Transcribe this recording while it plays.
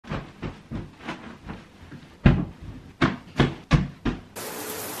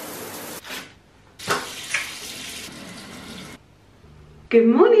Good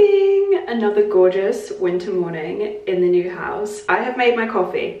morning! Another gorgeous winter morning in the new house. I have made my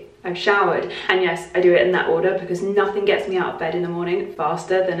coffee. I've showered, and yes, I do it in that order because nothing gets me out of bed in the morning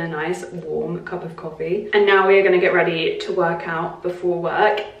faster than a nice warm cup of coffee. And now we are going to get ready to work out before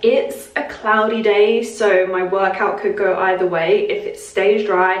work. It's a cloudy day, so my workout could go either way. If it stays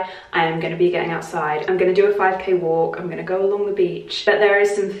dry, I am going to be getting outside. I'm going to do a 5k walk, I'm going to go along the beach, but there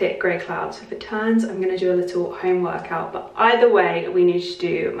is some thick grey clouds. So if it turns, I'm going to do a little home workout, but either way, we need to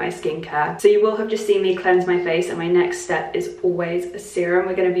do my skincare. So you will have just seen me cleanse my face, and my next step is always a serum.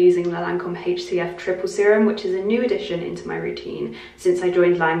 We're going to be using the Lancôme HCF Triple Serum, which is a new addition into my routine since I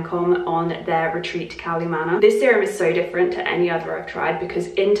joined Lancôme on their retreat to Cowley Manor. This serum is so different to any other I've tried because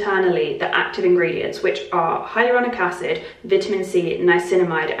internally the active ingredients, which are hyaluronic acid, vitamin C,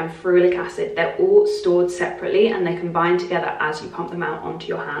 niacinamide and ferulic acid, they're all stored separately and they combine together as you pump them out onto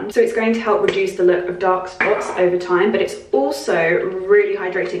your hand. So it's going to help reduce the look of dark spots over time, but it's also really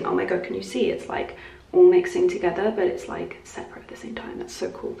hydrating. Oh my god, can you see? It's like all mixing together, but it's like separate at the same time. That's so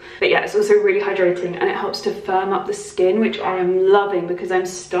cool. But yeah, it's also really hydrating and it helps to firm up the skin, which I am loving because I'm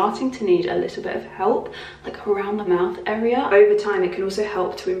starting to need a little bit of help like around the mouth area. Over time it can also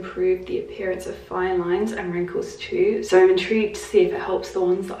help to improve the appearance of fine lines and wrinkles too, so I'm intrigued to see if it helps the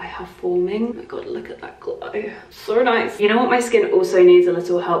ones that I have forming. Oh my god, look at that glow, so nice. You know what my skin also needs a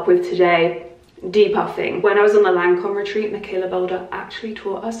little help with today? Depuffing. When I was on the Lancôme retreat, Michaela Belder actually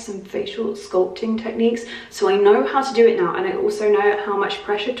taught us some facial sculpting techniques, so I know how to do it now, and I also know how much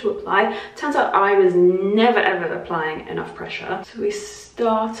pressure to apply. Turns out I was never ever applying enough pressure. So we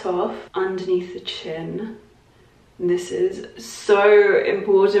start off underneath the chin. This is so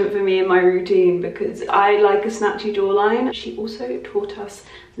important for me in my routine because I like a snatchy jawline. She also taught us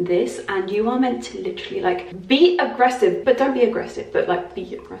this, and you are meant to literally like be aggressive, but don't be aggressive, but like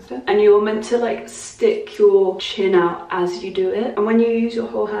be aggressive. And you are meant to like stick your chin out as you do it. And when you use your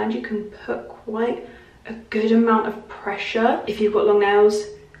whole hand, you can put quite a good amount of pressure. If you've got long nails,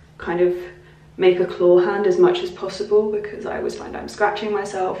 kind of make a claw hand as much as possible because I always find I'm scratching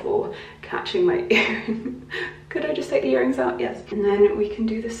myself or catching my earring. Could I just take the earrings out? Yes. And then we can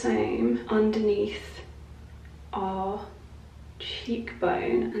do the same underneath our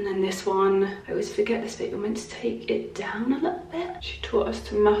cheekbone. And then this one, I always forget this bit, you're meant to take it down a little bit. She taught us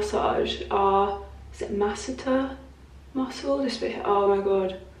to massage our, is it masseter muscle? This bit here. Oh my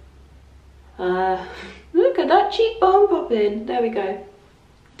god. Look at that cheekbone popping. There we go.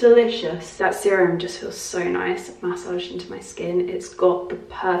 Delicious. That serum just feels so nice massaged into my skin. It's got the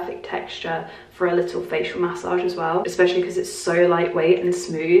perfect texture for a little facial massage as well, especially because it's so lightweight and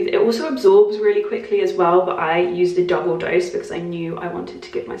smooth. It also absorbs really quickly as well, but I used a double dose because I knew I wanted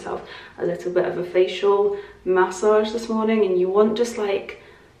to give myself a little bit of a facial massage this morning, and you want just like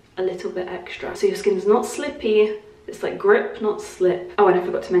a little bit extra so your skin's not slippy. It's like grip, not slip. Oh, and I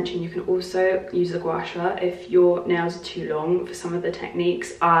forgot to mention, you can also use the gua sha if your nails are too long for some of the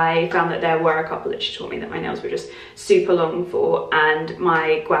techniques. I found that there were a couple that she taught me that my nails were just super long for, and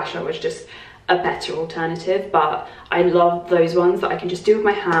my gua sha was just a better alternative, but I love those ones that I can just do with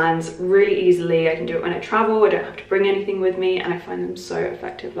my hands really easily. I can do it when I travel, I don't have to bring anything with me, and I find them so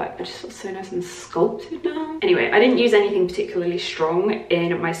effective. Like, I just feel so nice and sculpted now. Anyway, I didn't use anything particularly strong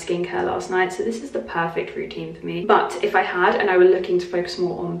in my skincare last night, so this is the perfect routine for me. But if I had, and I were looking to focus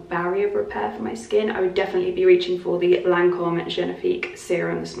more on barrier repair for my skin, I would definitely be reaching for the Lancôme Génifique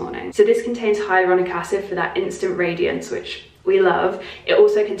serum this morning. So this contains hyaluronic acid for that instant radiance, which we love. It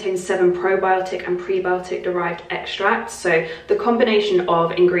also contains 7 probiotic and prebiotic derived extracts, so the combination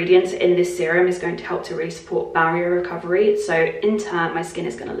of ingredients in this serum is going to help to really support barrier recovery. So in turn, my skin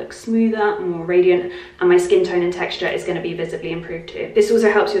is going to look smoother and more radiant, and my skin tone and texture is going to be visibly improved too. This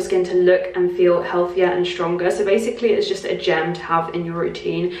also helps your skin to look and feel healthier and stronger, so basically it's just a gem to have in your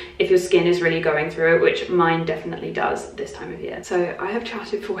routine if your skin is really going through it, which mine definitely does this time of year. So I have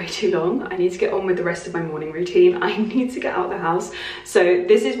chatted for way too long. I need to get on with the rest of my morning routine. I need to get out the house. So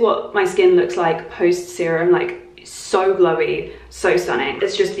this is what my skin looks like post serum, like so glowy, so stunning.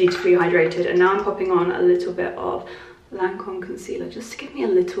 It's just beautifully hydrated, and now I'm popping on a little bit of Lancôme concealer just to give me a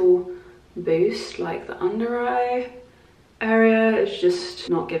little boost. Like the under eye area is just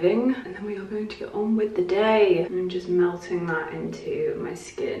not giving, and then we are going to get on with the day. I'm just melting that into my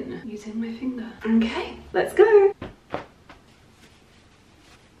skin using my finger. Okay, let's go.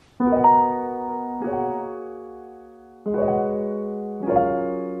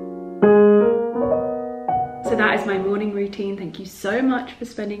 So that is my morning routine. Thank you so much for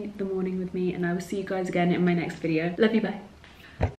spending the morning with me, and I will see you guys again in my next video. Love you, bye.